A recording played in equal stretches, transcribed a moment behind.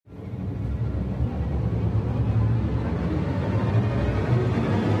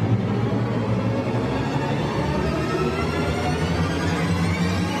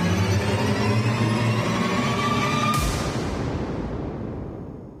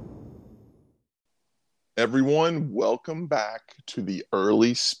Everyone, welcome back to the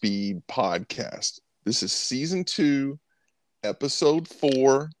Early Speed Podcast. This is season 2, episode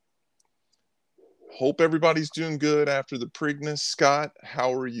 4. Hope everybody's doing good after the Preakness. Scott,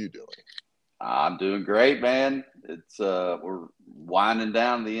 how are you doing? I'm doing great, man. It's we're winding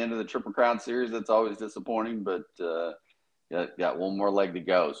down the end of the Triple Crown series. That's always disappointing, but got one more leg to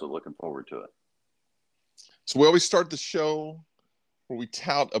go, so looking forward to it. So we always start the show where we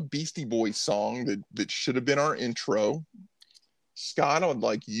tout a Beastie Boys song that should have been our intro. Scott, I would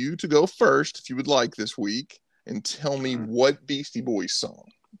like you to go first, if you would like, this week, and tell me what Beastie Boys song.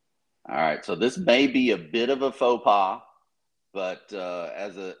 All right, so this may be a bit of a faux pas, but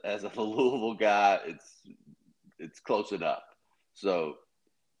as a Louisville guy, it's close enough. So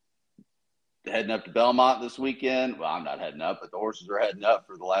heading up to Belmont this weekend. Well, I'm not heading up, but the horses are heading up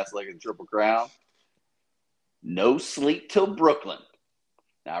for the last leg of the Triple Crown. No Sleep Till Brooklyn.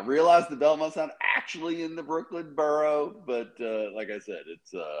 Now, I realize the Belmont's not actually in the Brooklyn borough, but like I said,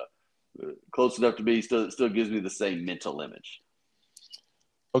 it's close enough to me. Still gives me the same mental image.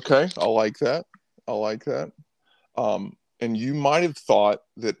 Okay, I like that. And you might have thought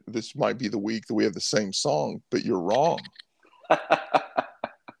that this might be the week that we have the same song, but you're wrong.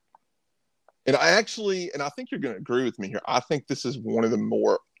 And I think you're going to agree with me here. I think this is one of the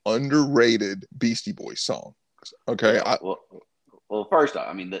more underrated Beastie Boys songs. Okay. Well, first off,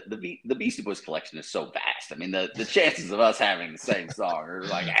 I mean, the Beastie Boys collection is so vast. I mean, the chances of us having the same song are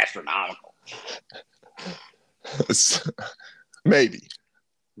like astronomical. Maybe.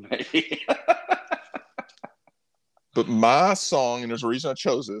 But my song, and there's a reason I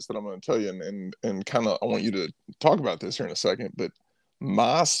chose this that I'm going to tell you, and kind of I want you to talk about this here in a second. But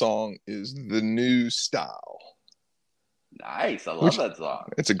my song is The New Style. Nice. I love that song.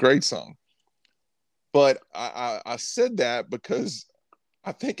 It's a great song. But I said that because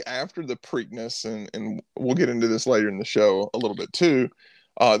I think after the Preakness, and we'll get into this later in the show a little bit too,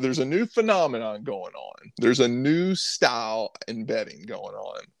 there's a new phenomenon going on. There's a new style in betting going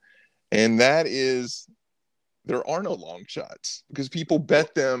on. And that is there are no long shots because people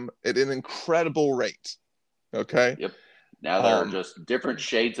bet them at an incredible rate. Okay? Yep. Now there are just different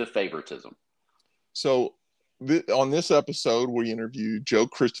shades of favoritism. So on this episode, we interviewed Joe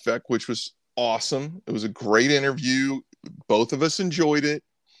Kristofek, which was awesome. It was a great interview. Both of us enjoyed it.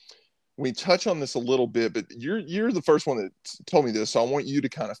 We touch on this a little bit, but you're the first one that told me this, so I want you to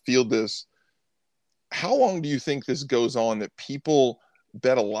kind of field this. How long do you think this goes on that people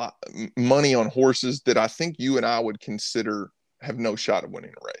bet a lot money on horses that I think you and I would consider have no shot of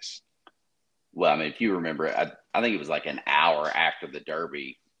winning a race? Well, I mean, if you remember, I think it was like an hour after the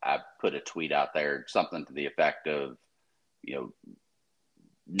Derby, I put a tweet out there, something to the effect of,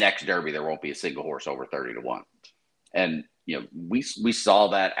 next Derby, there won't be a single horse over 30-1. And, we saw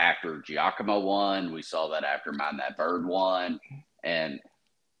that after Giacomo won. We saw that after Mind That Bird won. And,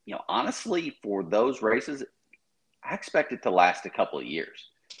 honestly, for those races, I expect it to last a couple of years.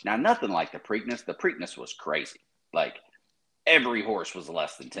 Now, nothing like the Preakness. The Preakness was crazy. Like, every horse was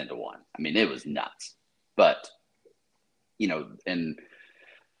less than 10-1. I mean, it was nuts. But, and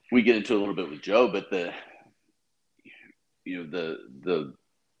we get into a little bit with Joe, but the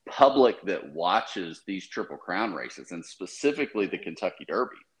public that watches these Triple Crown races, and specifically the Kentucky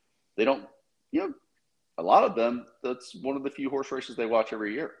Derby, they don't, a lot of them, that's one of the few horse races they watch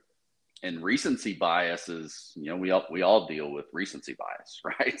every year. And recency bias is, we all deal with recency bias,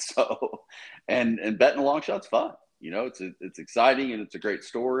 right? So, and betting a long shot's fun. It's exciting and it's a great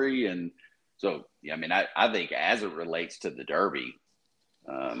story. And so, I mean, I think as it relates to the Derby,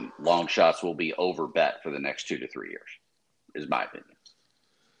 long shots will be over bet for the next 2 to 3 years, is my opinion.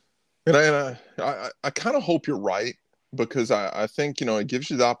 And I kind of hope you're right, because I think, it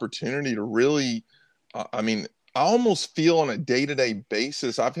gives you the opportunity to really, I almost feel on a day-to-day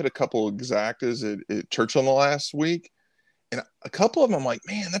basis, I've hit a couple of exactas at Churchill in the last week, and a couple of them I'm like,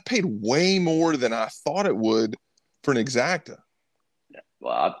 man, that paid way more than I thought it would for an exacta. Yeah.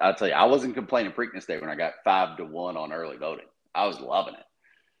 Well, I'll tell you, I wasn't complaining Preakness Day when I got 5-1 on early voting. I was loving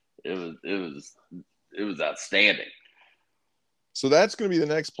it. It was outstanding. So that's going to be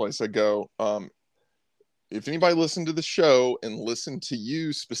the next place I go. If anybody listened to the show and listened to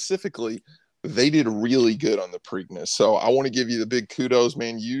you specifically, they did really good on the Preakness. So I want to give you the big kudos,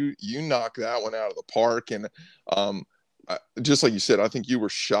 man. You knocked that one out of the park. And just like you said, I think you were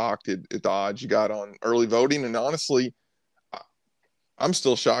shocked at the odds you got on early voting. And honestly, I'm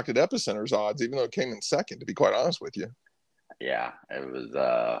still shocked at Epicenter's odds, even though it came in second, to be quite honest with you. Yeah, it was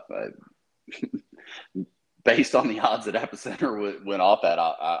based on the odds that Epicenter went off at.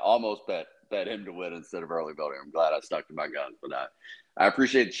 I almost bet him to win instead of early voting. I'm glad I stuck to my gun for that. I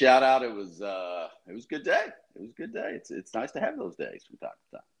appreciate the shout out. It was a good day. It was a good day. It's nice to have those days from time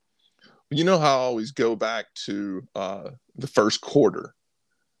to time. You know how I always go back to the first quarter,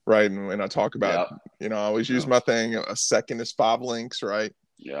 right? And when I talk about, I always use my thing, a second is 5 links, right?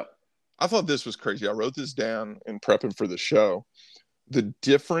 Yeah. I thought this was crazy. I wrote this down in prepping for the show. The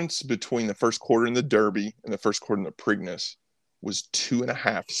difference between the first quarter in the Derby and the first quarter in the Preakness was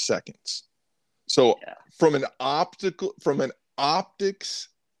 2.5 seconds. So from an optics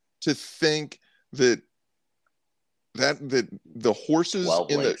to think that the horses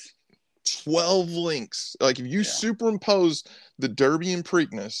in the 12 links, like if you superimpose the Derby and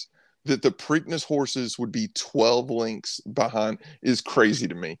Preakness, that the Preakness horses would be 12 links behind is crazy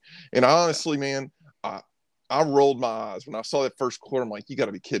to me. And honestly, man, I rolled my eyes when I saw that first quarter. I'm like, you got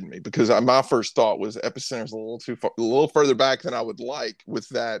to be kidding me, because my first thought was Epicenter's a little further back than I would like with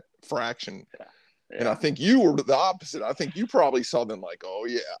that fraction. Yeah. And I think you were the opposite. I think you probably saw them like, oh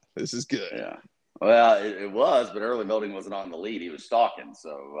yeah, this is good. Yeah. Well, it was, but early voting wasn't on the lead. He was stalking,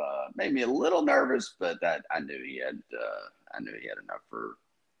 so made me a little nervous. But I knew he had enough for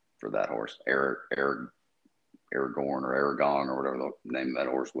that horse, Aragorn or Aragon or whatever the name of that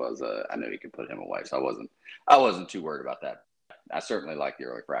horse was. I knew he could put him away, so I wasn't too worried about that. I certainly like the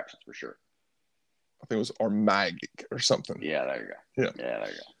early fractions for sure. I think it was Armagic or something. Yeah, there you go. Yeah, there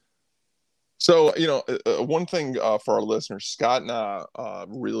you go. So, one thing for our listeners, Scott and I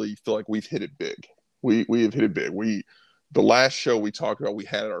really feel like we've hit it big. We have hit it big. The last show we talked about, we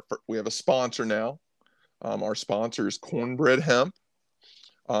have a sponsor now. Our sponsor is Cornbread Hemp.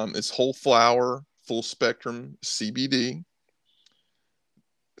 It's whole flower, full spectrum CBD.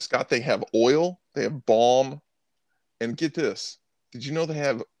 Scott, they have oil, they have balm, and get this. Did you know they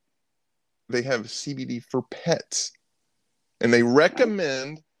have CBD for pets? And they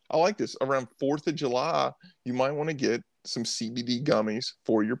recommend, I like this, around 4th of July, you might want to get some CBD gummies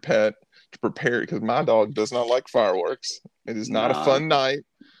for your pet to prepare it, because my dog does not like fireworks. It is not a fun night,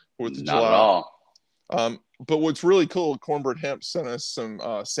 4th of July. Not at all. But what's really cool, Cornbread Hemp sent us some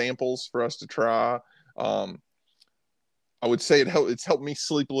samples for us to try. I would say it's helped me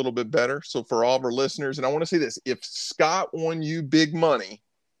sleep a little bit better. So for all of our listeners, and I want to say this, if Scott won you big money,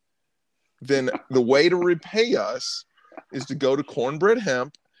 then the way to repay us is to go to Cornbread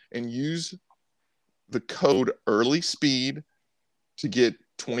Hemp and use the code EARLYSPEED to get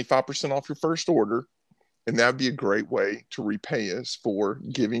 25% off your first order. And that'd be a great way to repay us for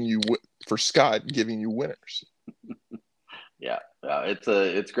Scott giving you winners. Yeah, it's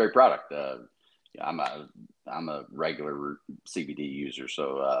a great product. I'm a regular CBD user,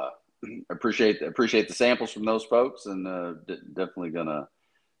 so appreciate the samples from those folks, and definitely gonna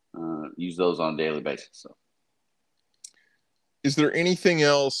use those on a daily basis. So, is there anything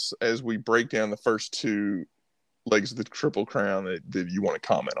else as we break down the first 2 legs of the Triple Crown that you want to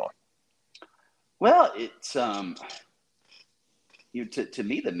comment on? Well, it's to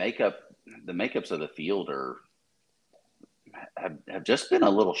me, the makeups of the field have just been a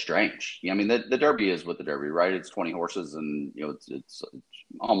little strange. I mean, the Derby is what the Derby, right? It's 20 horses, and it's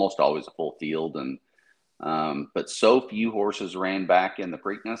almost always a full field, and but so few horses ran back in the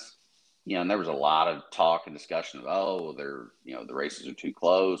Preakness. And there was a lot of talk and discussion of, the races are too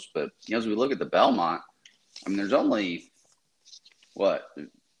close. But as we look at the Belmont, I mean, there's only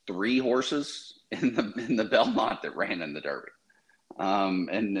 3 horses in the Belmont that ran in the Derby,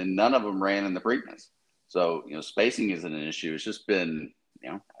 and none of them ran in the Preakness. So spacing isn't an issue. It's just been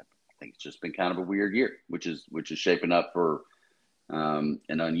I think it's just been kind of a weird year, which is shaping up for an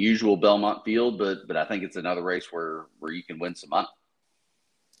unusual Belmont field. But I think it's another race where you can win some money.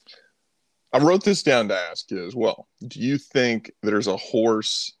 I wrote this down to ask you as well. Do you think there's a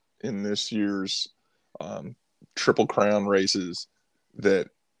horse in this year's Triple Crown races that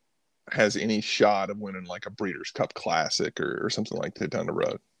has any shot of winning like a Breeders' Cup Classic or something like that down the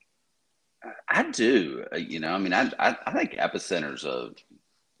road? I do. I think Epicenter's a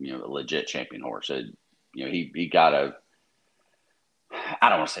legit champion horse. He got I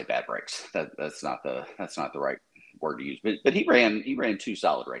don't want to say bad breaks. That's not the right word to use. But he ran 2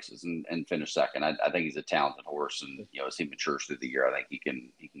 solid races and finished second. I think he's a talented horse, and as he matures through the year, I think he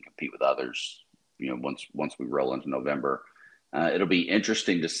can compete with others. Once we roll into November, it'll be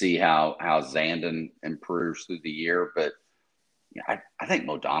interesting to see how Zandon improves through the year. But I think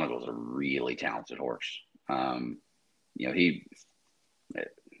Mo Donegal's a really talented horse.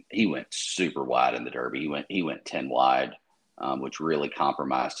 He went super wide in the Derby. He went 10 wide. Which really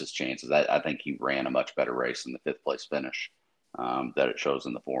compromised his chances. I think he ran a much better race in the 5th place finish that it shows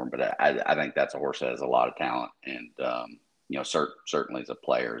in the form. But I think that's a horse that has a lot of talent, and certainly as a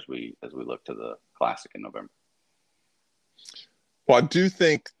player as we look to the Classic in November. Well, I do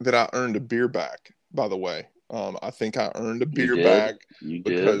think that I earned a beer back, by the way. I think I earned a You beer did. back You did.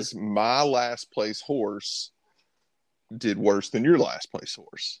 because my last place horse did worse than your last place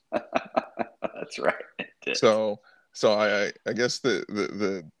horse. That's right. It did. So, I guess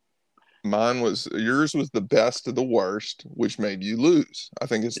the mine was yours was the best of the worst, which made you lose. I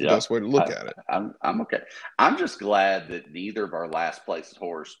think it's the Yeah. best way to look at it. I'm okay. I'm just glad that neither of our last place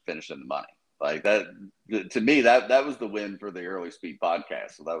horse finished in the money. Like that, to me, that was the win for the Early Speed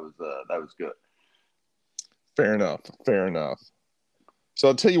podcast. So that was good. Fair enough. Fair enough. So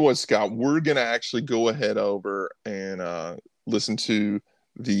I'll tell you what, Scott, we're gonna actually go ahead over and listen to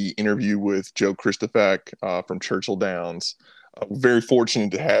the interview with Joe Christofak from Churchill Downs. Very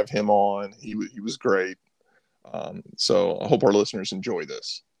fortunate to have him on. He was great. So I hope our listeners enjoy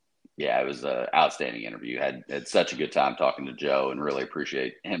this. Yeah, it was an outstanding interview. Had such a good time talking to Joe, and really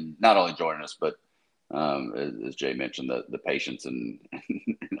appreciate him not only joining us, but as Jay mentioned, the patience and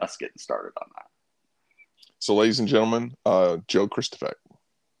us getting started on that. So, ladies and gentlemen, Joe Christofak.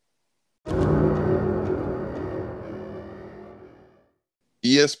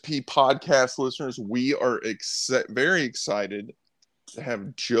 ESP podcast listeners, we are very excited to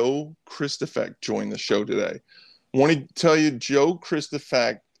have Joe Christofak join the show today. I want to tell you, Joe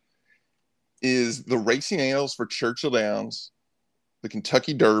Christofak is the racing analyst for Churchill Downs, the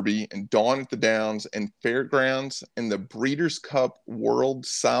Kentucky Derby, and Dawn at the Downs and Fairgrounds, and the Breeders' Cup World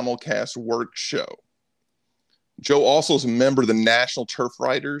Simulcast Work Show. Joe also is a member of the National Turf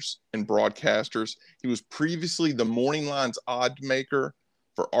Writers and Broadcasters. He was previously the Morning Line's odd maker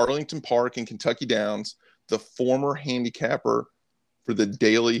for Arlington Park and Kentucky Downs, the former handicapper for the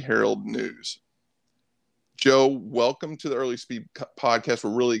Daily Herald News. Joe, welcome to the Early Speed podcast.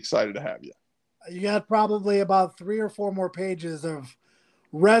 We're really excited to have you. You got probably about 3 or 4 more pages of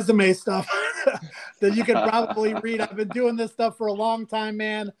resume stuff that you could probably read. I've been doing this stuff for a long time,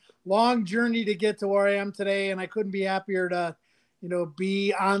 man. Long journey to get to where I am today, and I couldn't be happier to,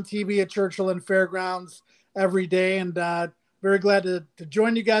 be on TV at Churchill and Fairgrounds every day. And very glad to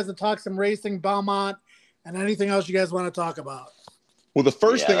join you guys and talk some racing, Belmont, and anything else you guys want to talk about. Well, the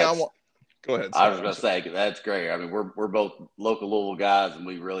first thing I want. Go ahead. I was going to say that's great. I mean, we're both local Louisville guys, and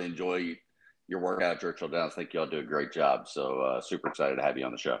we really enjoy your work out at Churchill Downs. I think y'all do a great job. So super excited to have you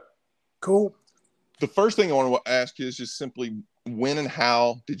on the show. Cool. The first thing I want to ask you is just simply when and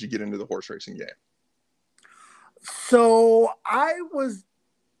how did you get into the horse racing game? So I was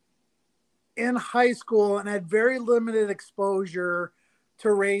in high school and had very limited exposure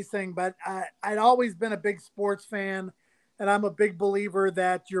to racing, but I'd always been a big sports fan. And I'm a big believer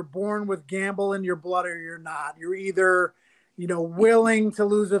that you're born with gamble in your blood or you're not. You're either, willing to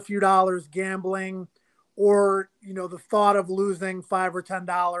lose a few dollars gambling, or, the thought of losing $5 or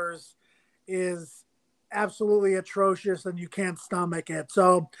 $10 is absolutely atrocious and you can't stomach it.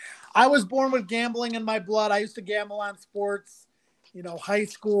 So I was born with gambling in my blood. I used to gamble on sports, high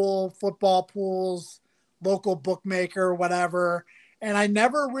school, football pools, local bookmaker, whatever. And I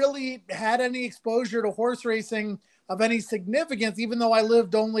never really had any exposure to horse racing of any significance, even though I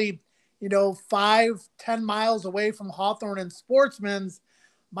lived only, 5-10 miles away from Hawthorne and Sportsman's.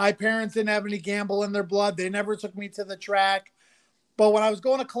 My parents didn't have any gamble in their blood. They never took me to the track. But when I was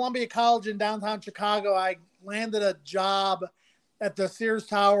going to Columbia College in downtown Chicago, I landed a job at the Sears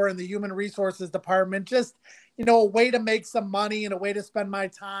Tower in the Human Resources Department. Just, a way to make some money and a way to spend my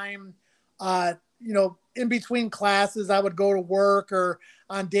time. In between classes, I would go to work, or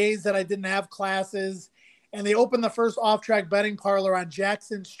on days that I didn't have classes. And they opened the first off-track betting parlor on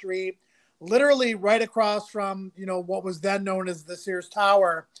Jackson Street, literally right across from, what was then known as the Sears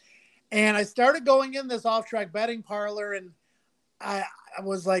Tower. And I started going in this off-track betting parlor, and I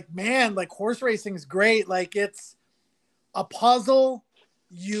was like, man, like horse racing is great. Like it's a puzzle.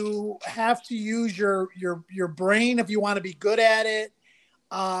 You have to use your brain if you want to be good at it.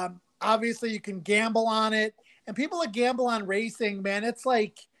 Obviously, you can gamble on it. And people that gamble on racing, man, it's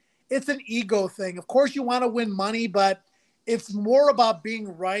an ego thing. Of course, you want to win money, but it's more about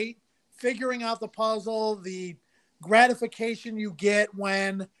being right, figuring out the puzzle, the gratification you get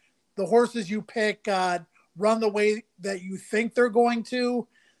when the horses you pick run the way that you think they're going to.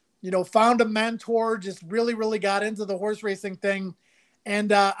 Found a mentor, just really, really got into the horse racing thing.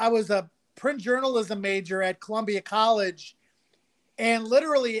 And I was a print journalism major at Columbia College. And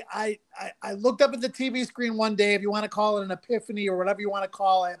literally, I looked up at the TV screen one day, if you want to call it an epiphany or whatever you want to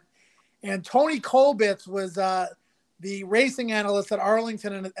call it. And Tony Kobitz was the racing analyst at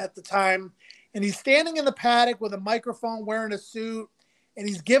Arlington at the time. And he's standing in the paddock with a microphone, wearing a suit, and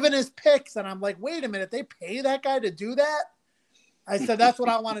he's giving his picks. And I'm like, wait a minute, they pay that guy to do that? I said, that's what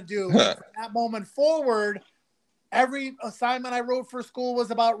I want to do. From that moment forward, every assignment I wrote for school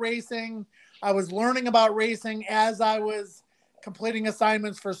was about racing. I was learning about racing as I was completing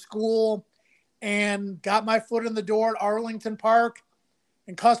assignments for school, and got my foot in the door at Arlington Park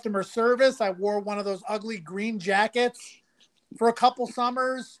in customer service. I wore one of those ugly green jackets for a couple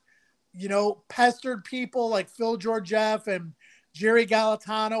summers, pestered people like Phil Georgieff and Jerry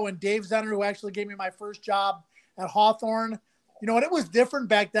Galatano and Dave Zenner, who actually gave me my first job at Hawthorne. And it was different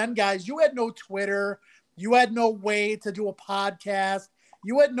back then, guys. You had no Twitter. You had no way to do a podcast.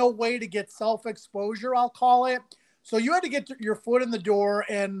 You had no way to get self-exposure, I'll call it. So you had to get your foot in the door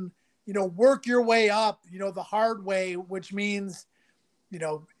and, work your way up, the hard way, which means,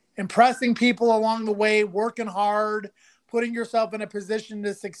 impressing people along the way, working hard, putting yourself in a position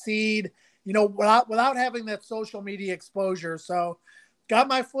to succeed, without having that social media exposure. So got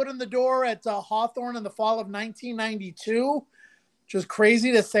my foot in the door at Hawthorne in the fall of 1992, which is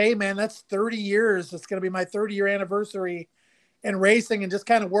crazy to say, man. That's 30 years. It's going to be my 30-year anniversary in racing, and just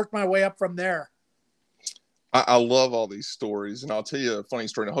kind of worked my way up from there. I love all these stories, and I'll tell you a funny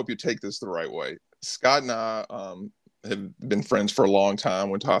story, and I hope you take this the right way. Scott and I have been friends for a long time,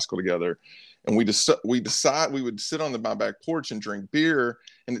 went to high school together, and we decide we would sit on my back porch and drink beer.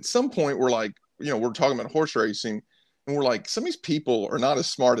 And at some point, we're like, we're talking about horse racing, and we're like, some of these people are not as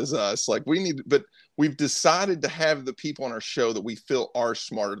smart as us. Like, but we've decided to have the people on our show that we feel are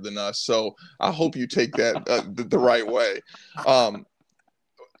smarter than us. So I hope you take that the right way.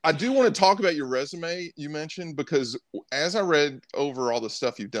 I do want to talk about your resume you mentioned, because as I read over all the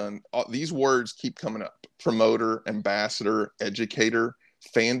stuff you've done, these words keep coming up: promoter, ambassador, educator,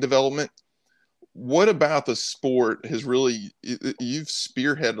 fan development. What about the sport has really, you've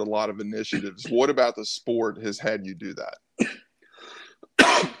spearheaded a lot of initiatives. What about the sport has had you do that?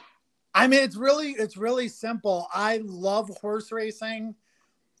 I mean, it's really simple. I love horse racing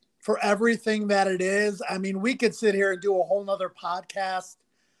for everything that it is. I mean, we could sit here and do a whole nother podcast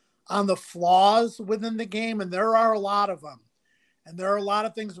on the flaws within the game, and there are a lot of them, and there are a lot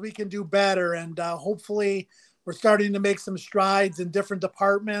of things we can do better. And hopefully we're starting to make some strides in different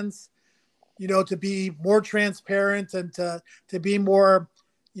departments, to be more transparent and to be more,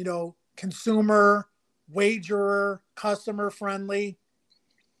 consumer, wagerer, customer friendly.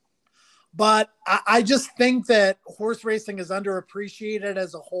 But I just think that horse racing is underappreciated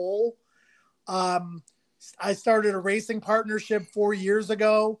as a whole. I started a racing partnership 4 years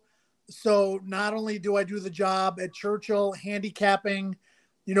ago. So not only do I do the job at Churchill handicapping,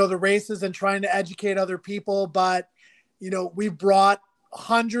 the races and trying to educate other people, but, we've brought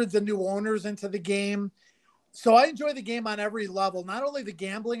hundreds of new owners into the game. So I enjoy the game on every level, not only the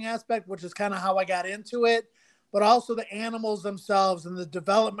gambling aspect, which is kind of how I got into it, but also the animals themselves and the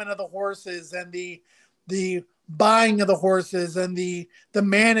development of the horses and the buying of the horses and the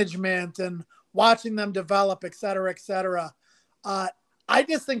management and watching them develop, et cetera, et cetera. I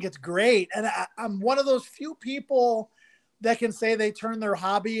just think it's great. And I'm one of those few people that can say they turn their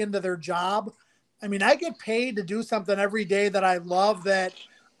hobby into their job. I mean, I get paid to do something every day that I love, that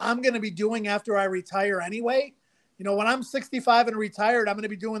I'm going to be doing after I retire anyway. When I'm 65 and retired, I'm going to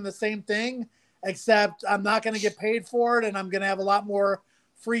be doing the same thing, except I'm not going to get paid for it, and I'm going to have a lot more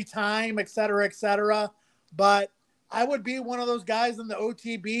free time, et cetera, et cetera. But I would be one of those guys in the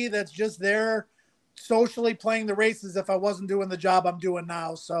OTB that's just there socially playing the races if I wasn't doing the job I'm doing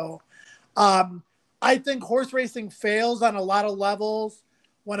now. So I think horse racing fails on a lot of levels.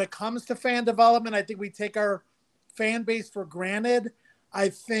 When it comes to fan development, I think we take our fan base for granted. I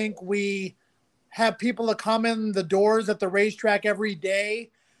think we have people that come in the doors at the racetrack every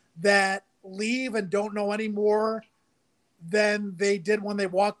day that leave and don't know any more than they did when they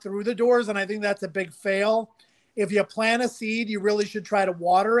walked through the doors. And I think that's a big fail. If you plant a seed, you really should try to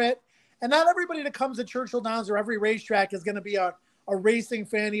water it. And not everybody that comes to Churchill Downs or every racetrack is going to be a racing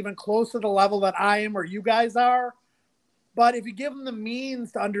fan even close to the level that I am or you guys are. But if you give them the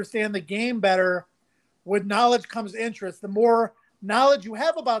means to understand the game better, with knowledge comes interest. The more knowledge you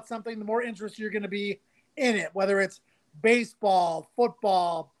have about something, the more interest you're going to be in it, whether it's baseball,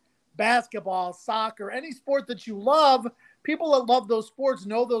 football, basketball, soccer, any sport that you love. People that love those sports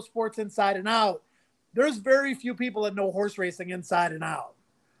know those sports inside and out. There's very few people that know horse racing inside and out.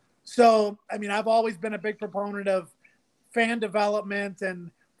 So, I mean, I've always been a big proponent of fan development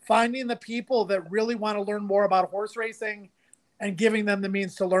and finding the people that really want to learn more about horse racing and giving them the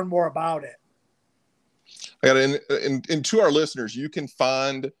means to learn more about it. And to our listeners, you can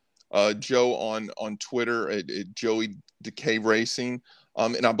find Joe on Twitter at Joey Decay Racing.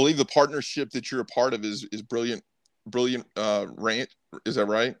 And I believe the partnership that you're a part of is Brilliant Rant. Is that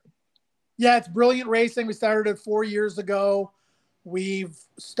right? Yeah, it's Brilliant Racing. We started it 4 years ago. We've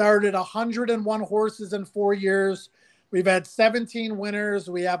started 101 horses in 4 years. We've had 17 winners.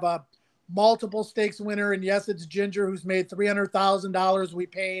 We have a multiple stakes winner, and yes, it's Ginger, who's made $300,000. We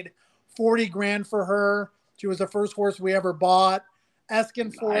paid 40 grand for her. She was the first horse we ever bought.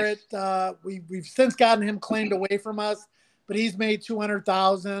 Eskin for it. We've since gotten him claimed away from us, but he's made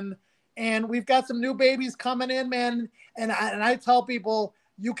 200,000. And we've got some new babies coming in, man. And I tell people,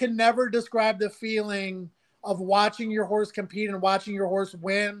 you can never describe the feeling of watching your horse compete and watching your horse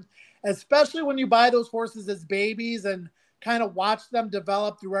win, especially when you buy those horses as babies and kind of watch them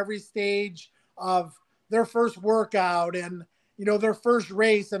develop through every stage of their first workout and, you know, their first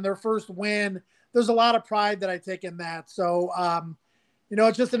race and their first win. There's a lot of pride that I take in that. So, you know,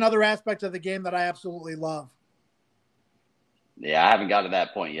 it's just another aspect of the game that I absolutely love. Yeah, I haven't got to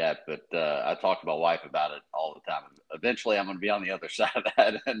that point yet, but I talk to my wife about it all the time. Eventually, I'm going to be on the other side of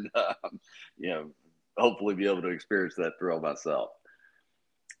that and, you know, hopefully be able to experience that thrill myself.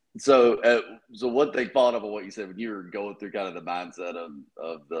 So one thing following up on what you said, when you were going through kind of the mindset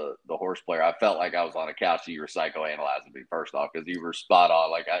of the horse player, I felt like I was on a couch and you were psychoanalyzing me first off, because you were spot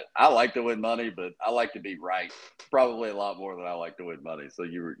on. Like I like to win money, but I like to be right probably a lot more than I like to win money. So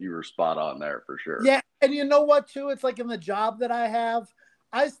you were spot on there for sure. Yeah. And you know what, too? It's like in the job that I have,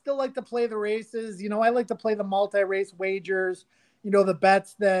 I still like to play the races. You know, I like to play the multi-race wagers, you know, the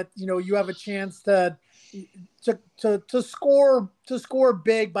bets that, you know, you have a chance to score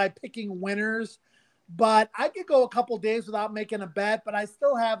big by picking winners. But I could go a couple days without making a bet, but I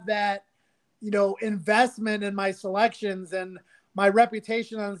still have that, you know, investment in my selections, and my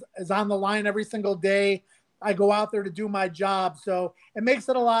reputation is on the line every single day I go out there to do my job. So it makes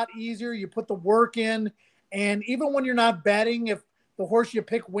it a lot easier. You put the work in, and even when you're not betting, if the horse you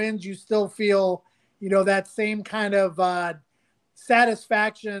pick wins, you still feel, you know, that same kind of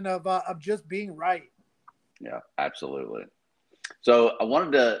satisfaction of just being right. Yeah, absolutely. So I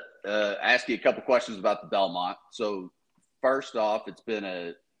wanted to ask you a couple questions about the Belmont. So first off, it's been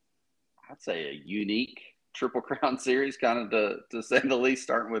I'd say a unique Triple Crown series, kind of to say the least,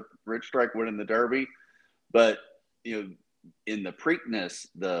 starting with Rich Strike winning the Derby. But, you know, in the Preakness,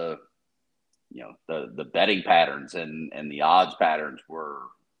 the betting patterns and the odds patterns were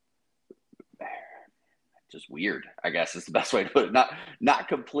just weird, I guess is the best way to put it. Not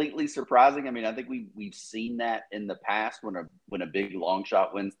completely surprising. I mean, I think we've seen that in the past when a big long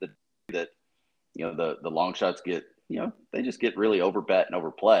shot wins that, you know, the long shots get, you know, they just get really overbet and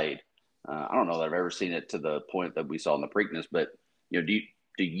overplayed. I don't know that I've ever seen it to the point that we saw in the Preakness, but, you know, do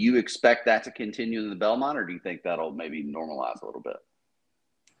you expect that to continue in the Belmont, or do you think that'll maybe normalize a little bit?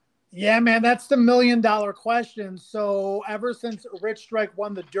 Yeah, man, that's the $1 million question. So ever since Rich Strike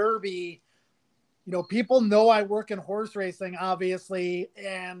won the Derby, you know, people know I work in horse racing, obviously,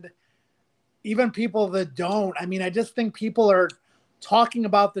 and even people that don't. I mean, I just think people are talking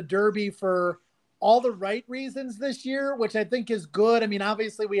about the Derby for all the right reasons this year, which I think is good. I mean,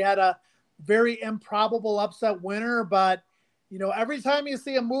 obviously, we had a very improbable upset winner, but, you know, every time you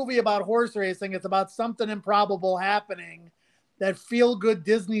see a movie about horse racing, it's about something improbable happening. That feel-good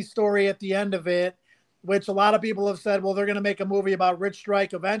Disney story at the end of it, which a lot of people have said, well, they're going to make a movie about Rich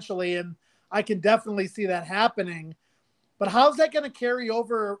Strike eventually, and I can definitely see that happening. But how's that going to carry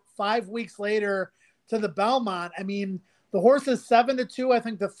over 5 weeks later to the Belmont? I mean, the horse is 7-2. I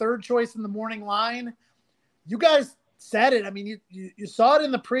think the third choice in the morning line. You guys said it. I mean, you saw it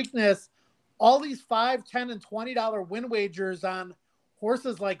in the Preakness. All these $5, $10, and $20 win wagers on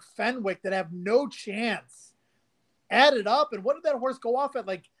horses like Fenwick that have no chance added up. And what did that horse go off at?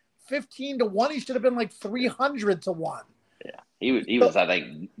 Like 15-1. He should have been like 300-1. Yeah, he was I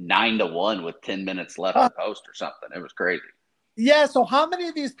think 9-1 with 10 minutes left to post or something. It was crazy. Yeah. So how many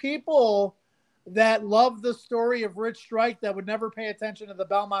of these people that love the story of Rich Strike that would never pay attention to the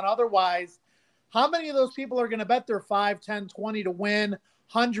Belmont otherwise, how many of those people are going to bet their 5, 10, 20 to win,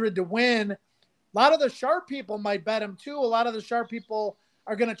 100 to win? A lot of the sharp people might bet him too. A lot of the sharp people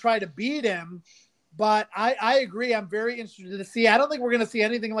are going to try to beat him. But I agree. I'm very interested to see. I don't think we're going to see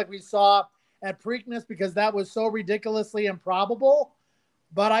anything like we saw at Preakness because that was so ridiculously improbable.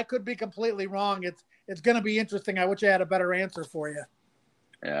 But I could be completely wrong. It's going to be interesting. I wish I had a better answer for you.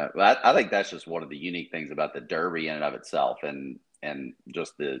 Yeah, well, I think that's just one of the unique things about the Derby in and of itself, and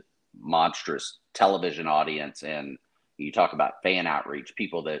just the monstrous television audience. And you talk about fan outreach,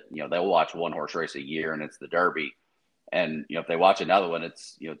 people that, you know, they'll watch one horse race a year, and it's the Derby. And, you know, if they watch another one,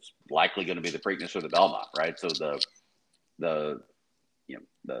 it's, you know, it's likely going to be the Preakness or the Belmont, right? So the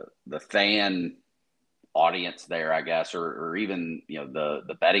fan audience there, I guess, or even, you know,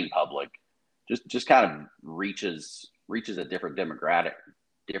 the betting public just kind of reaches a different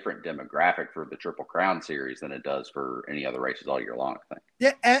different demographic for the Triple Crown series than it does for any other races all year long, I think.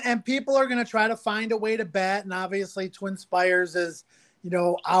 Yeah, and people are going to try to find a way to bet, and obviously Twin Spires is,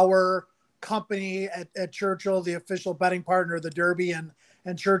 our company at Churchill, the official betting partner of the Derby and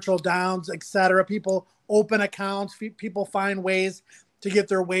Churchill Downs, etc. People open accounts, people find ways to get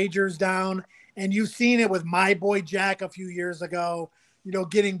their wagers down, and you've seen it with My Boy Jack a few years ago,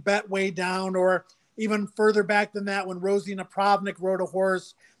 getting bet way down, or even further back than that when Rosie Napravnik rode a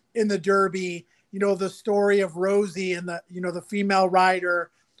horse in the Derby. The story of Rosie and the female rider,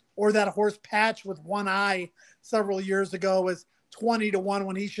 or that horse Patch with one eye several years ago was 20-1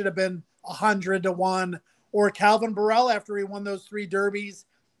 when he should have been 100-1, or Calvin Burrell after he won those 3 Derbies.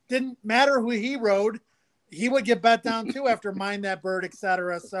 Didn't matter who he rode, he would get bet down too after Mind That Bird,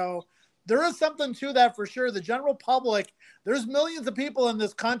 etc. So there is something to that for sure. The general public, there's millions of people in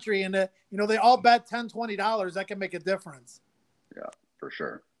this country, and they all bet $10, $20. That can make a difference. Yeah, for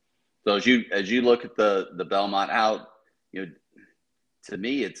sure. So as you look at the Belmont out, to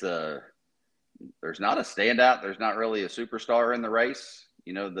me there's not a standout. There's not really a superstar in the race.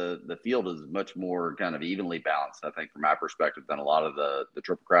 The field is much more kind of evenly balanced, I think, from my perspective, than a lot of the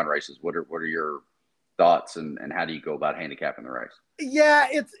Triple Crown races. What are your thoughts, and how do you go about handicapping the race? Yeah,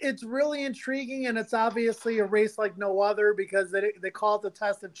 it's really intriguing, and it's obviously a race like no other because they call it the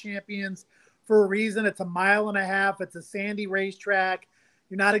Test of Champions for a reason. It's a 1.5 miles. It's a sandy racetrack.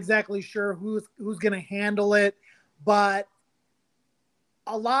 You're not exactly sure who's going to handle it, but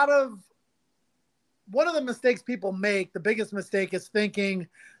one of the mistakes people make, the biggest mistake, is thinking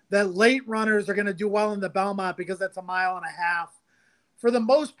that late runners are going to do well in the Belmont because that's a 1.5 miles. For the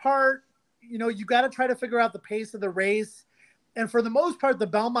most part, you got to try to figure out the pace of the race. And for the most part, the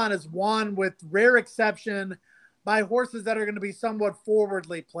Belmont is won, with rare exception, by horses that are going to be somewhat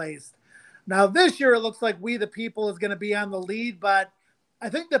forwardly placed. Now, this year, it looks like We the People is going to be on the lead, but I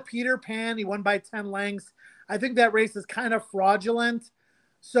think the Peter Pan, he won by 10 lengths. I think that race is kind of fraudulent.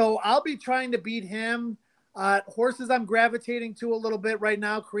 So I'll be trying to beat him. Horses I'm gravitating to a little bit right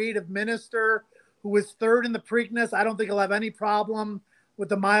now, Creative Minister, who is 3rd in the Preakness. I don't think he'll have any problem with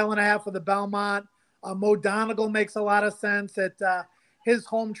the 1.5 miles of the Belmont. Mo Donegal makes a lot of sense at his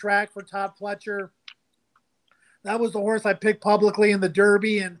home track for Todd Pletcher. That was the horse I picked publicly in the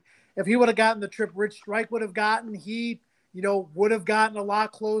Derby, and if he would have gotten the trip Rich Strike would have gotten, he would have gotten a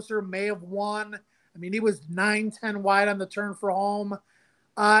lot closer, may have won. I mean, he was 9-10 wide on the turn for home.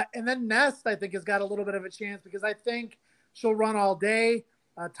 And then Nest, I think, has got a little bit of a chance because I think she'll run all day.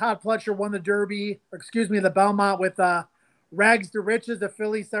 Todd Pletcher won the the Belmont with Rags to Riches, the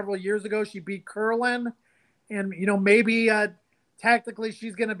filly, several years ago. She beat Curlin. And, maybe tactically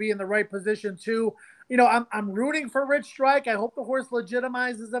she's going to be in the right position too. I'm rooting for Rich Strike. I hope the horse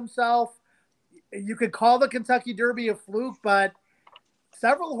legitimizes himself. You could call the Kentucky Derby a fluke, but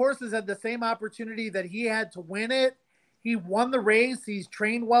several horses had the same opportunity that he had to win it. He won the race. He's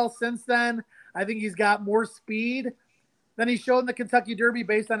trained well since then. I think he's got more speed than he showed in the Kentucky Derby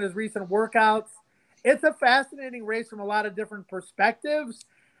based on his recent workouts. It's a fascinating race from a lot of different perspectives.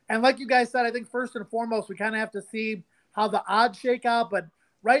 And like you guys said, I think first and foremost, we kind of have to see how the odds shake out. But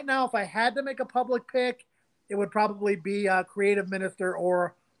right now, if I had to make a public pick, it would probably be Creative Minister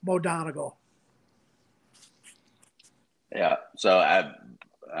or Mo Donegal. Yeah, so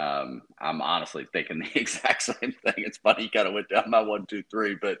I'm honestly thinking the exact same thing. It's funny, you kind of went down my 1, 2,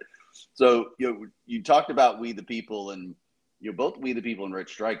 3. But so you talked about We the People, and both We the People and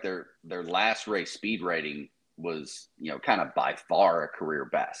Rich Strike, their last race speed rating was kind of by far a career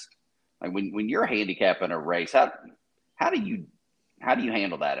best. Like when you're handicapping a race, how do you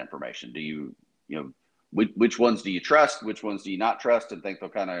handle that information? Do you which ones do you trust? Which ones do you not trust and think they'll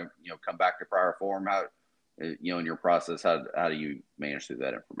kind of come back to prior form? How in your process, how do you manage through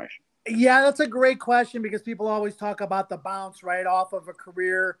that information? Yeah, that's a great question because people always talk about the bounce right off of a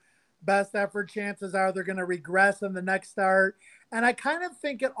career best effort. Chances are they're going to regress in the next start. And I kind of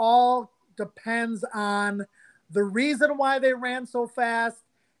think it all depends on the reason why they ran so fast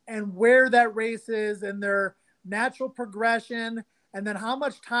and where that race is in their natural progression, and then how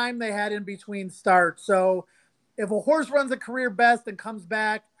much time they had in between starts. So if a horse runs a career best and comes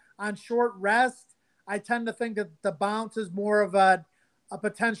back on short rest, I tend to think that the bounce is more of a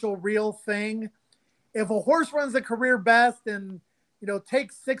potential real thing. If a horse runs a career best and,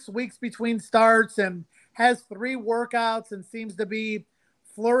 takes 6 weeks between starts and has 3 workouts and seems to be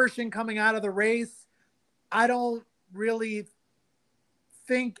flourishing coming out of the race, I don't really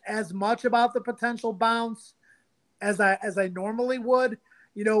think as much about the potential bounce as I normally would.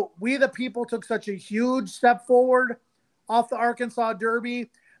 We the People took such a huge step forward off the Arkansas Derby.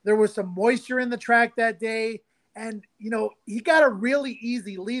 There was some moisture in the track that day. And, he got a really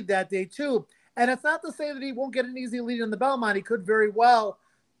easy lead that day too. And it's not to say that he won't get an easy lead in the Belmont. He could very well.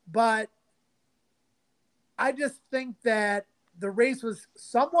 But I just think that the race was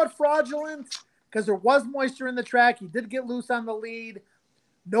somewhat fraudulent because there was moisture in the track. He did get loose on the lead.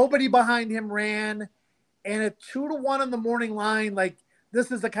 Nobody behind him ran. And at 2-1 in the morning line, like,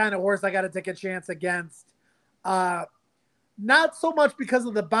 this is the kind of horse I got to take a chance against. Not so much because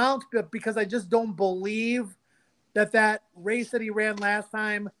of the bounce, but because I just don't believe that race that he ran last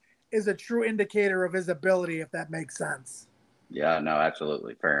time is a true indicator of his ability, if that makes sense. Yeah, no,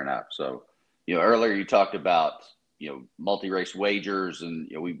 absolutely. Fair enough. So, earlier you talked about, multi-race wagers, and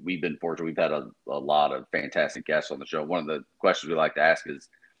we've been fortunate. We've had a lot of fantastic guests on the show. One of the questions we like to ask is,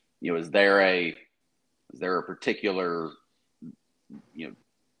 is there a particular,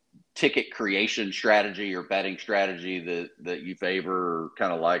 ticket creation strategy or betting strategy that you favor,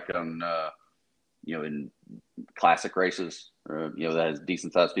 kind of like on, in classic races, that has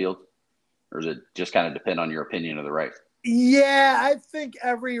decent sized fields, or does it just kind of depend on your opinion of the race? Yeah, I think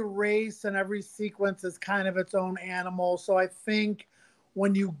every race and every sequence is kind of its own animal. So I think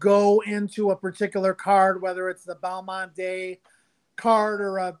when you go into a particular card, whether it's the Belmont Day card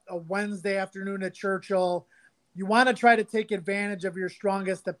or a Wednesday afternoon at Churchill, you want to try to take advantage of your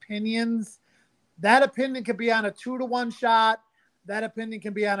strongest opinions. That opinion could be on a 2-1 shot. That opinion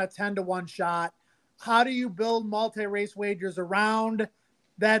can be on a 10-1 shot. How do you build multi-race wagers around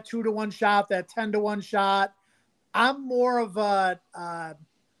that 2-1 shot, that 10-1 shot? I'm more of a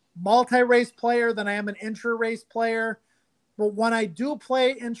multi-race player than I am an intra-race player. But when I do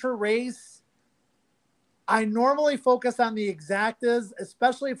play intra-race, I normally focus on the exactas,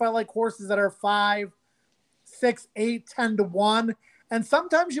 especially if I like horses that are 5, 6, 8, 10-1. And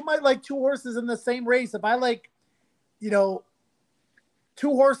sometimes you might like two horses in the same race. If I like, two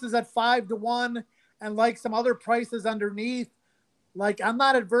horses at 5-1 and like some other prices underneath, like, I'm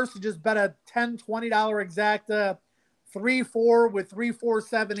not adverse to just bet a $10, $20 exacta 3-4 with 3, 4,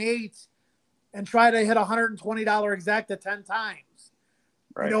 7, 8 and try to hit $120 exacta 10 times.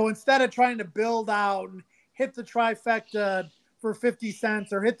 Right. Instead of trying to build out and hit the trifecta for 50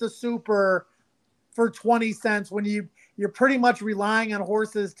 cents or hit the super for 20 cents when you're pretty much relying on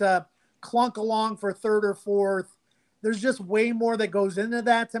horses to clunk along for third or fourth. There's just way more that goes into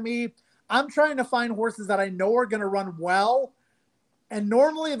that to me. I'm trying to find horses that I know are going to run well. And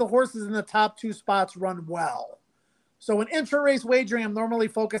normally the horses in the top 2 spots run well. So in intra-race wagering, I'm normally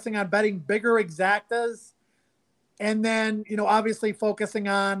focusing on betting bigger exactas. And then, obviously focusing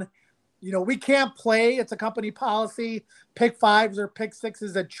on, we can't play. It's a company policy. Pick 5s or pick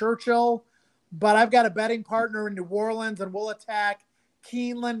 6s at Churchill. But I've got a betting partner in New Orleans, and we'll attack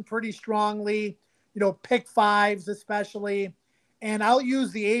Keeneland pretty strongly, pick 5s especially. And I'll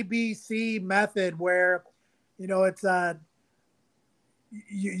use the ABC method where, it's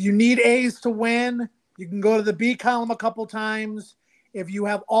you need A's to win. You can go to the B column a couple times. If you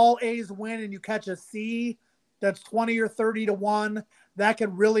have all A's win and you catch a C, that's 20 or 30-1. That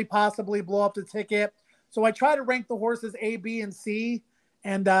could really possibly blow up the ticket. So I try to rank the horses A, B, and C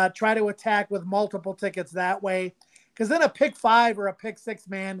and try to attack with multiple tickets that way. Because then a pick 5 or a pick 6,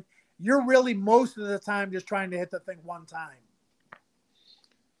 man, you're really most of the time just trying to hit the thing one time.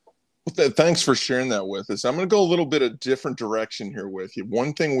 Thanks for sharing that with us. I'm going to go a little bit of different direction here with you.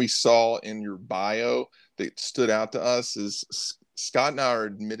 One thing we saw in your bio that stood out to us is Scott and I are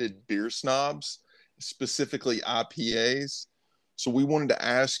admitted beer snobs, specifically IPAs. So we wanted to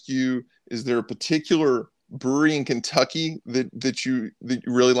ask you, is there a particular brewery in Kentucky that you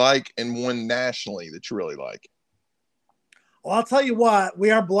really like, and one nationally that you really like? Well, I'll tell you what,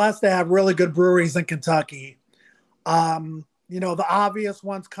 we are blessed to have really good breweries in Kentucky. The obvious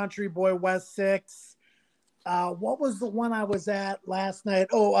ones, Country Boy West 6. What was the one I was at last night?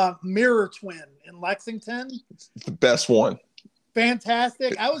 Mirror Twin in Lexington. It's the best one.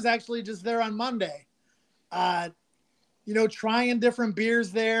 Fantastic. I was actually just there on Monday. Trying different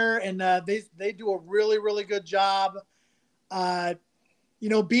beers there, and they do a really, really good job.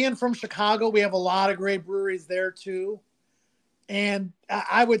 Being from Chicago, we have a lot of great breweries there too. And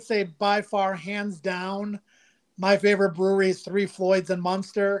I would say by far, hands down, my favorite brewery is Three Floyds in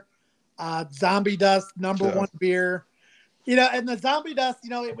Munster. Zombie Dust, number one beer. And the Zombie Dust,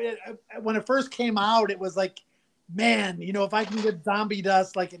 when it first came out, it was like, man, if I can get Zombie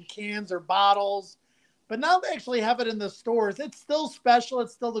Dust like in cans or bottles. But now they actually have it in the stores. It's still special.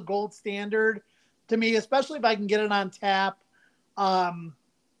 It's still the gold standard to me, especially if I can get it on tap.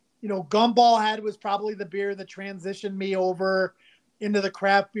 Gumball Head was probably the beer that transitioned me over into the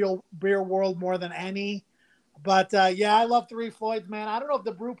craft beer world more than any. But, I love Three Floyds, man. I don't know if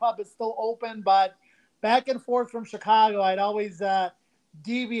the brew pub is still open, but back and forth from Chicago, I'd always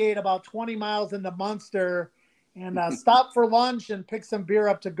deviate about 20 miles into Munster and stop for lunch and pick some beer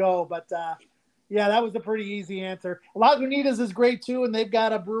up to go. But yeah, that was a pretty easy answer. Lagunitas is great too, and they've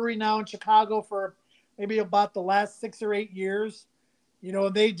got a brewery now in Chicago for maybe about the last 6 or 8 years. You know,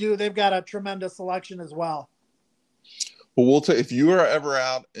 they've got a tremendous selection as well. Well, if you are ever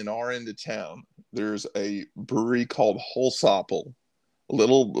out in our end of town, there's a brewery called Holsapple, a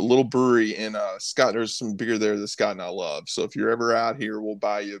little brewery in Scott. There's some beer there that Scott and I love. So if you're ever out here, we'll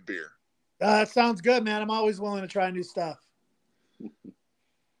buy you a beer. That sounds good, man. I'm always willing to try new stuff.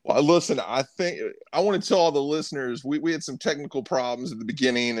 Well, listen, I think I want to tell all the listeners we had some technical problems at the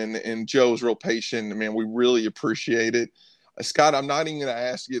beginning, and Joe was real patient. Man, we really appreciate it. Scott, I'm not even going to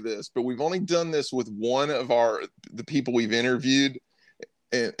ask you this, but we've only done this with one of the people we've interviewed.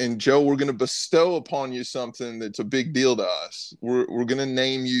 And Joe, we're going to bestow upon you something that's a big deal to us. We're going to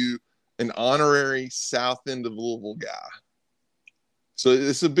name you an honorary South End of Louisville guy. So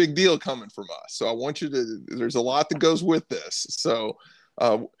it's a big deal coming from us. So I want you there's a lot that goes with this. So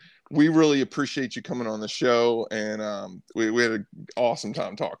we really appreciate you coming on the show. And we had an awesome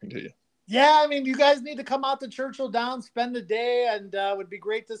time talking to you. Yeah, I mean, you guys need to come out to Churchill Downs, spend the day, and it would be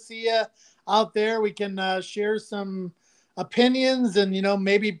great to see you out there. We can share some opinions and, you know,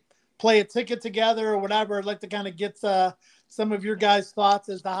 maybe play a ticket together or whatever. I'd like to kind of get some of your guys' thoughts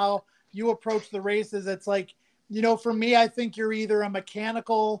as to how you approach the races. It's like, you know, for me, I think you're either a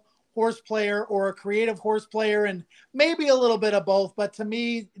mechanical horse player or a creative horse player, and maybe a little bit of both. But to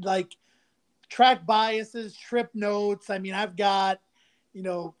me, like track biases, trip notes. I mean, I've got, you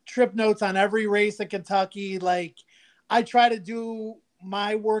know, trip notes on every race at Kentucky. Like I try to do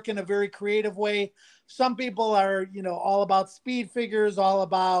my work in a very creative way. Some people are, you know, all about speed figures, all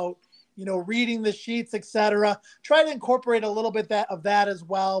about, you know, reading the sheets, etc. Try to incorporate a little bit of that as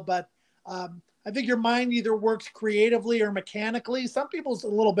well. But I think your mind either works creatively or mechanically. Some people's a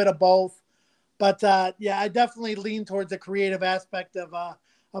little bit of both. But yeah, I definitely lean towards the creative aspect of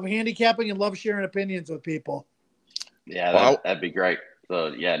handicapping and love sharing opinions with people. Yeah, that'd be great.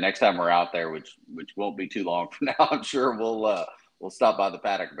 So yeah, next time we're out there, which won't be too long from now, I'm sure we'll stop by the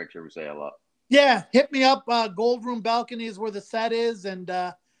paddock and make sure we say hello. Yeah, hit me up. Gold Room Balcony is where the set is, and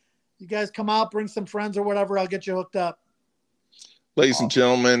you guys come out, bring some friends or whatever. I'll get you hooked up. Ladies and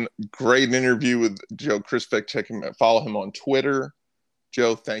gentlemen, great interview with Joe Christopher. Follow him on Twitter.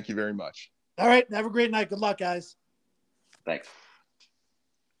 Joe, thank you very much. All right, have a great night. Good luck, guys. Thanks.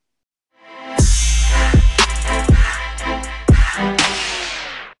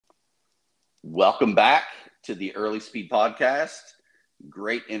 Welcome back to the Early Speed Podcast.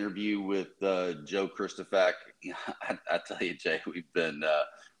 Great interview with Joe Christopher. I tell you, Jay, we've been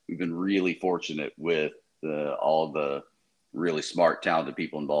really fortunate with all the really smart, talented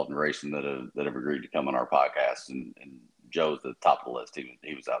people involved in racing that have agreed to come on our podcast. And Joe's at the top of the list.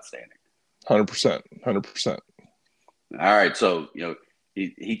 He was outstanding. 100%. All right, so you know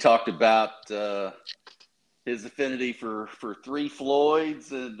he talked about his affinity for Three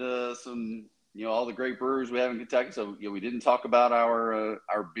Floyds and some, you know, all the great brewers we have in Kentucky. So, you know, we didn't talk about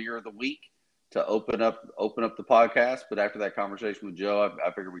our beer of the week to open up the podcast, but after that conversation with Joe,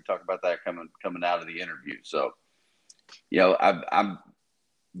 I figured we'd talk about that coming out of the interview. So, you know, I'm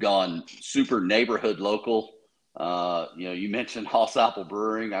gone super neighborhood local. You know, you mentioned Holsapple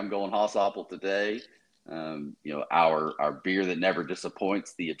Brewing. I'm going Holsapple today. You know, our beer that never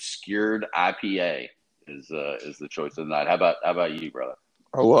disappoints, the Obscured IPA is the choice of the night. How about you, brother?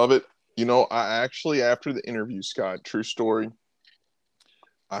 I love it. You know, I actually, after the interview, Scott, true story,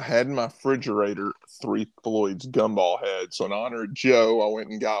 I had in my refrigerator Three Floyds Gumball Head. So in honor of Joe, I went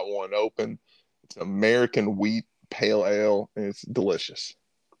and got one open. It's American wheat pale ale, and it's delicious.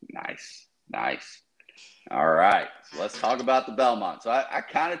 Nice. All right, so let's talk about the Belmont. So I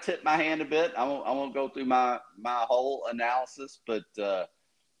kind of tipped my hand a bit. I won't go through my whole analysis, but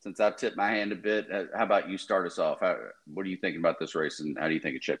since I've tipped my hand a bit, how about you start us off? What are you thinking about this race, and how do you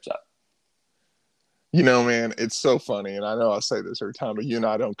think it shapes up? You know, man, it's so funny, and I know I say this every time, but you and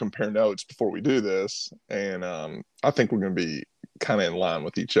I don't compare notes before we do this, and I think we're going to be kind of in line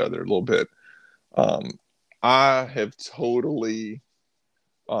with each other a little bit. I have totally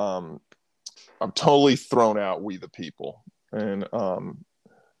I'm totally thrown out We the People. And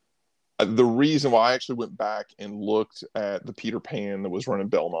the reason why I actually went back and looked at the Peter Pan that was running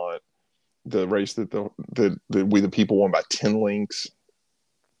Belmont, the race that the We the People won by 10 lengths.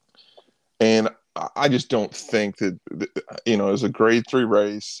 And I just don't think that, you know, as a grade 3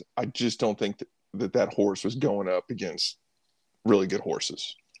 race, I just don't think that horse was going up against really good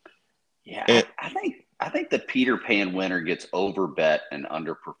horses. Yeah, and I think the Peter Pan winner gets overbet and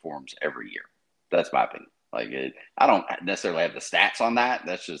underperforms every year. That's my opinion. I don't necessarily have the stats on that.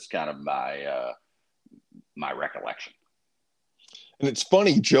 That's just kind of my recollection. And it's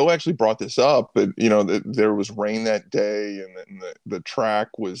funny, Joe actually brought this up, but there was rain that day, and the track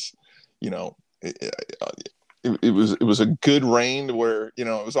was, it was a good rain where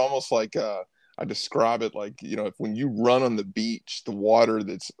it was almost like I describe it like if when you run on the beach, the water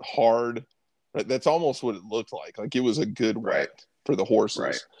that's hard, right, that's almost what it looked like. Like it was a good wet for the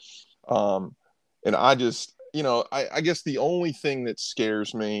horses. Right. And I just I guess the only thing that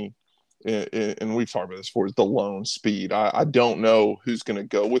scares me, and we've talked about this before, is the lone speed. I don't know who's going to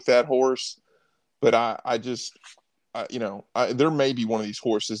go with that horse, but there may be one of these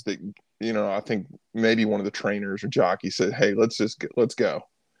horses that I think maybe one of the trainers or jockeys said, "Hey, let's go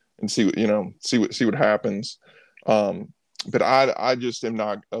and see what happens." But I just am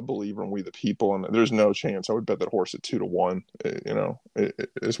not a believer in We the People, and there's no chance I would bet that horse at 2-1,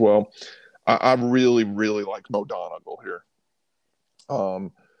 as well. I really, really like Mo Donegal here.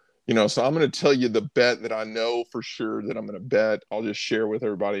 So I'm going to tell you the bet that I know for sure that I'm going to bet. I'll just share with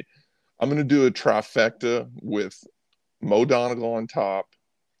everybody. I'm going to do a trifecta with Mo Donegal on top,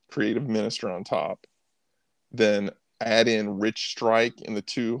 Creative Minister on top, then add in Rich Strike in the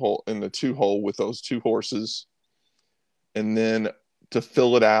two hole with those two horses, and then to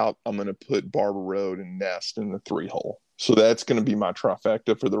fill it out, I'm going to put Barber Road and Nest in the 3 hole. So that's going to be my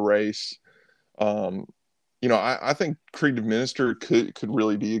trifecta for the race. I think Creative Minister could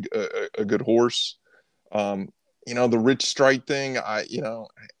really be a good horse. The Rich Strike thing, you'll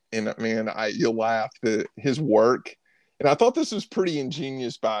laugh that his work. And I thought this was pretty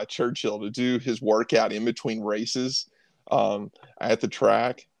ingenious by Churchill to do his workout in between races at the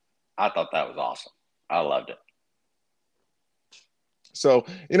track. I thought that was awesome. I loved it. So,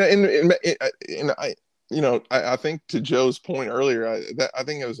 I think to Joe's point earlier, I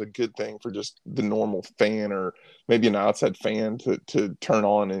think it was a good thing for just the normal fan or maybe an outside fan to turn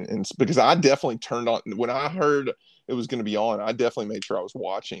on and because I definitely turned on when I heard it was going to be on. I definitely made sure I was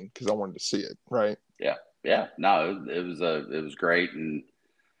watching because I wanted to see it. Right. Yeah. No, it was great. And,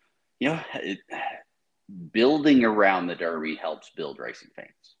 building around the Derby helps build racing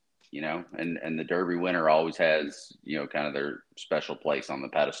fans, and the Derby winner always has, kind of their special place on the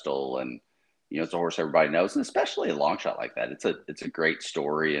pedestal. And, it's a horse everybody knows, and especially a long shot like that. It's a great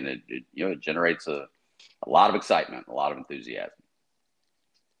story, and it generates a lot of excitement, a lot of enthusiasm.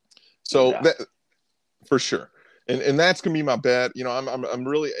 So that for sure. And that's going to be my bet. I'm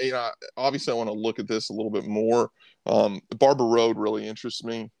really, obviously I want to look at this a little bit more. Barber Road really interests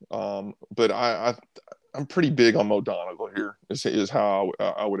me. But I'm pretty big on Mo Donegal here is how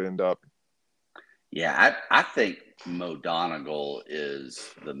I would end up. Yeah. I think Mo Donegal is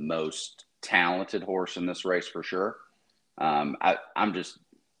the most talented horse in this race for sure. I'm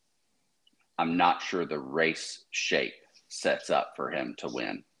not sure the race shape sets up for him to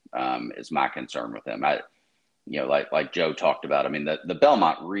win, is my concern with him. Like Joe talked about, I mean, the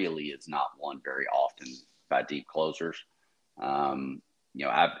Belmont really is not won very often by deep closers.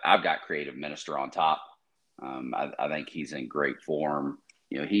 I've got Creative Minister on top. I think he's in great form.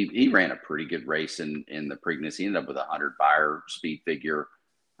 He ran a pretty good race in the Preakness. He ended up with a 100 buyer speed figure,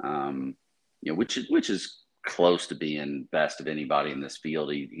 which is close to being best of anybody in this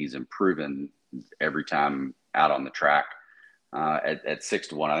field. He's improving every time out on the track. At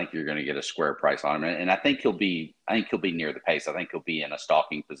 6-1, I think you're going to get a square price on him, and I think he'll be near the pace. I think he'll be in a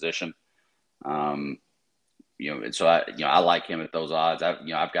stalking position. And so I like him at those odds.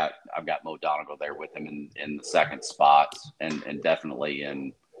 I've got Mo Donegal there with him in the second spots, and definitely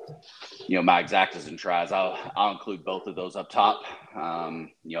in my exactas and tries. I'll include both of those up top.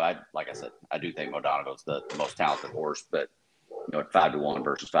 Like I said, I do think Mo Donegal's the most talented horse, but at 5-1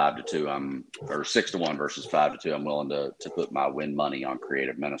 versus 5-2, or 6-1 versus 5-2, I'm willing to put my win money on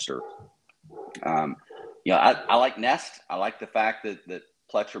Creative Minister. I like Nest. I like the fact that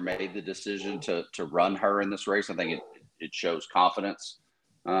Pletcher made the decision to run her in this race. I think it shows confidence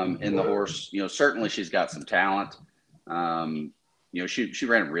in the horse. Certainly she's got some talent. She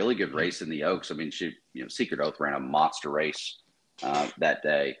ran a really good race in the Oaks. I mean, Secret Oath ran a monster race that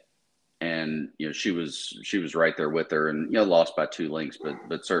day. And she was right there with her, and lost by 2 lengths,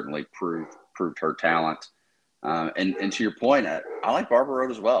 but certainly proved her talent. And to your point, I like Barber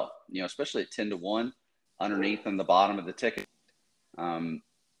Road as well. Especially at 10-1, underneath on the bottom of the ticket.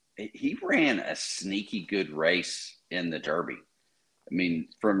 He ran a sneaky good race in the Derby. I mean,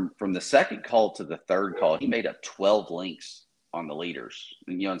 from the second call to the third call, he made up 12 lengths on the leaders.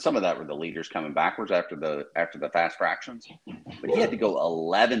 And some of that were the leaders coming backwards after the fast fractions. But he had to go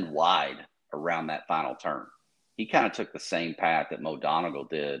 11 wide around that final turn. He kind of took the same path that Mo Donegal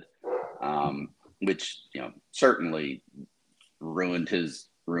did. which certainly ruined his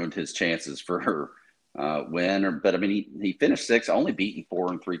chances for win. But I mean, he finished sixth, only beaten 4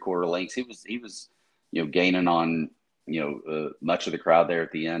 3/4 lengths. He was gaining on much of the crowd there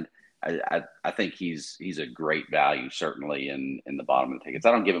at the end. I think he's a great value, certainly in the bottom of the tickets.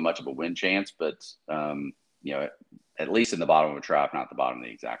 I don't give him much of a win chance, but at least in the bottom of a trap, not the bottom of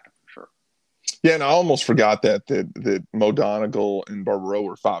the exacta for sure. Yeah, and I almost forgot that Mo Donegal and Barbaro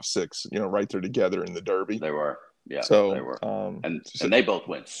were 5'6", right there together in the Derby. They were, yeah. So they were, and they both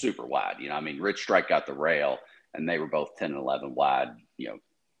went super wide. I mean, Rich Strike got the rail, and they were both 10 and 11 wide.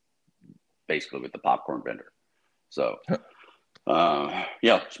 Basically with the popcorn vendor. So,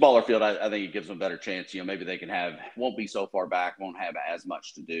 smaller field. I think it gives them a better chance. Maybe they won't be so far back, won't have as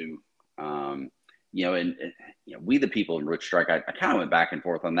much to do. We the People and Rich Strike. I kind of went back and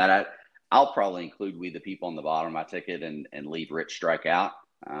forth on that. I'll probably include We the People on the bottom of my ticket and leave Rich Strike out.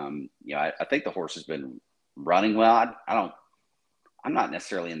 I think the horse has been running well. I'm not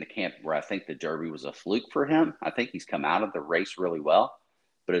necessarily in the camp where I think the Derby was a fluke for him. I think he's come out of the race really well,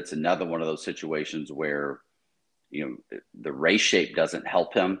 but it's another one of those situations where the race shape doesn't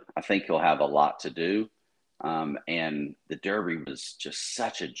help him. I think he'll have a lot to do. And the Derby was just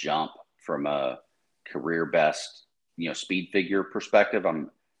such a jump from a career best, speed figure perspective.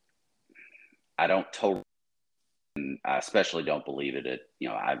 I don't totally, and I especially don't believe it at,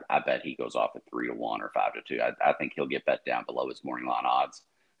 I bet he goes off at 3-1 or 5-2. I think he'll get bet down below his morning line odds.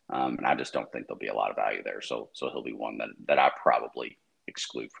 And I just don't think there'll be a lot of value there. So he'll be one that I probably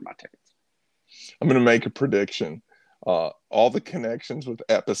exclude from my tickets. I'm going to make a prediction. All the connections with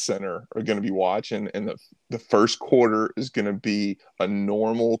Epicenter are going to be watching, and the first quarter is going to be a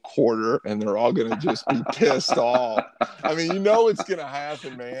normal quarter, and they're all going to just be pissed off. I mean, it's going to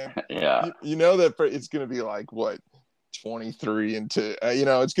happen, man. Yeah. You know that it's going to be like, what, 23 and 2.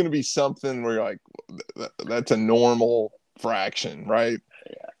 It's going to be something where you're like, that's a normal fraction, right?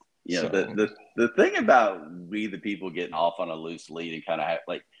 Yeah. The thing about We the People getting off on a loose lead and kind of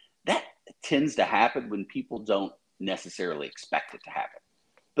like that tends to happen when people don't necessarily expect it to happen.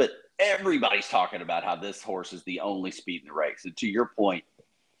 But everybody's talking about how this horse is the only speed in the race. And to your point,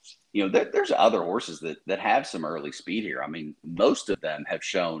 there's other horses that have some early speed here. I mean, most of them have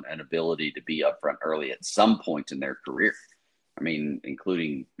shown an ability to be up front early at some point in their career. I mean,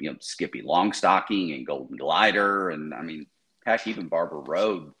 including, Skippy Longstocking and Golden Glider. And I mean, heck, even Barber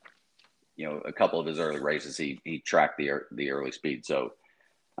Road, a couple of his early races, he tracked the early speed. So,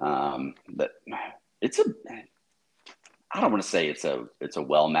 but I don't want to say it's a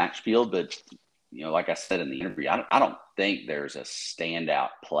well-matched field, but like I said in the interview, I don't think there's a standout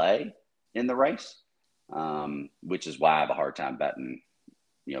play in the race, which is why I have a hard time betting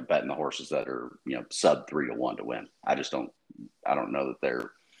the horses that are sub 3-1 to win. I don't know that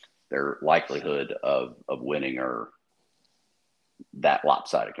their likelihood of winning are that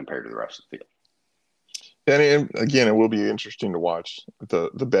lopsided compared to the rest of the field. And again, it will be interesting to watch the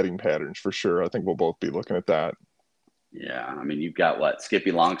betting patterns for sure. I think we'll both be looking at that. Yeah, I mean, you've got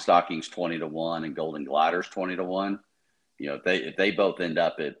Skippy Longstocking's 20-1 and Golden Glider's 20-1. If they both end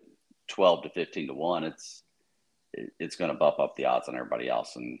up at 12 to 15-1, it's going to bump up the odds on everybody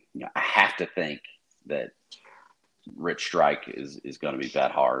else. And I have to think that Rich Strike is going to be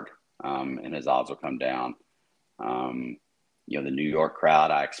bet hard, and his odds will come down. The New York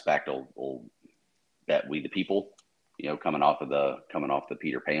crowd, I expect will bet We the People. Coming off the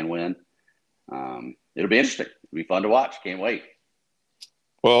Peter Pan win. It'll be interesting. It'll be fun to watch. Can't wait.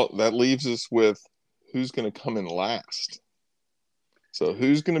 Well, that leaves us with who's going to come in last. So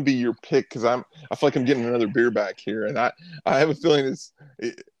who's going to be your pick? Because I feel like I'm getting another beer back here, and I have a feeling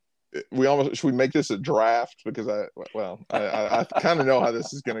should we make this a draft? Because I kind of know how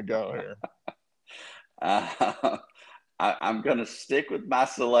this is going to go here. I'm going to stick with my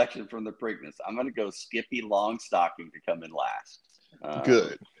selection from the Preakness. I'm going to go Skippy Longstocking to come in last.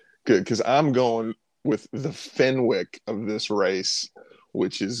 Good, because I'm going with the Fenwick of this race,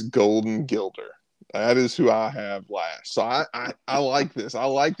 which is Golden Gilder. That is who I have last. So I like this. I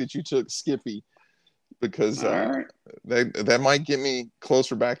like that you took Skippy because right. that might get me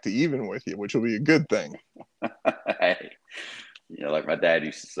closer back to even with you, which will be a good thing. Hey, like my dad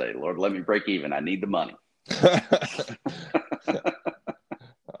used to say, Lord, let me break even. I need the money. I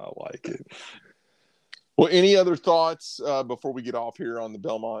like it. Well, any other thoughts before we get off here on the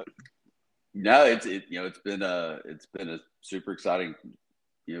Belmont? No, it's been a super exciting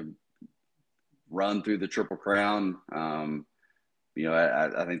run through the Triple Crown. I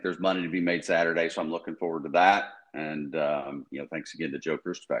think there's money to be made Saturday, so I'm looking forward to that. And thanks again to Joe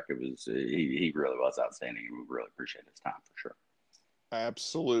Kruszczyk. He really was outstanding, and we really appreciate his time for sure.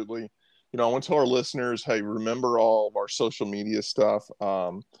 Absolutely. I want to tell our listeners, hey, remember all of our social media stuff.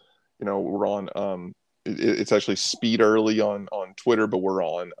 We're on it's actually Speed Early on Twitter, but we're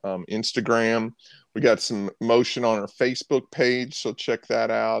on Instagram. We got some motion on our Facebook page, so check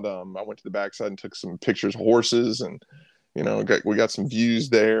that out. I went to the backside and took some pictures of horses, and we got some views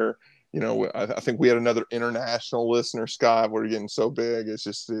there. I think we had another international listener, Scott. We're getting so big,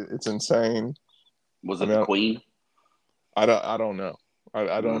 it's insane. Was it the Queen? I don't know.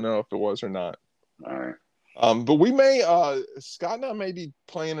 I don't know if it was or not. All right. But we may, Scott and I may be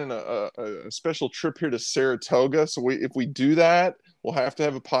planning a special trip here to Saratoga. So if we do that, we'll have to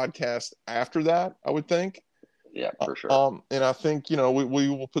have a podcast after that, I would think. Yeah, for sure. And I think, we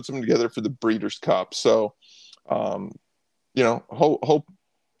will put something together for the Breeders' Cup. So, hope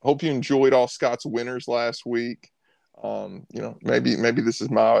you enjoyed all Scott's winners last week. Maybe this is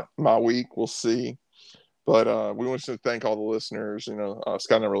my week. We'll see. But we want to thank all the listeners.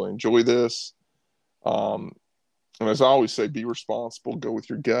 Scott and I really enjoy this. And as I always say, be responsible, go with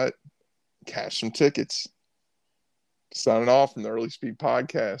your gut, cash some tickets. Signing off from the Early Speed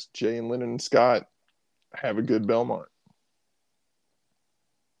Podcast, Jay and Lennon and Scott. Have a good Belmont.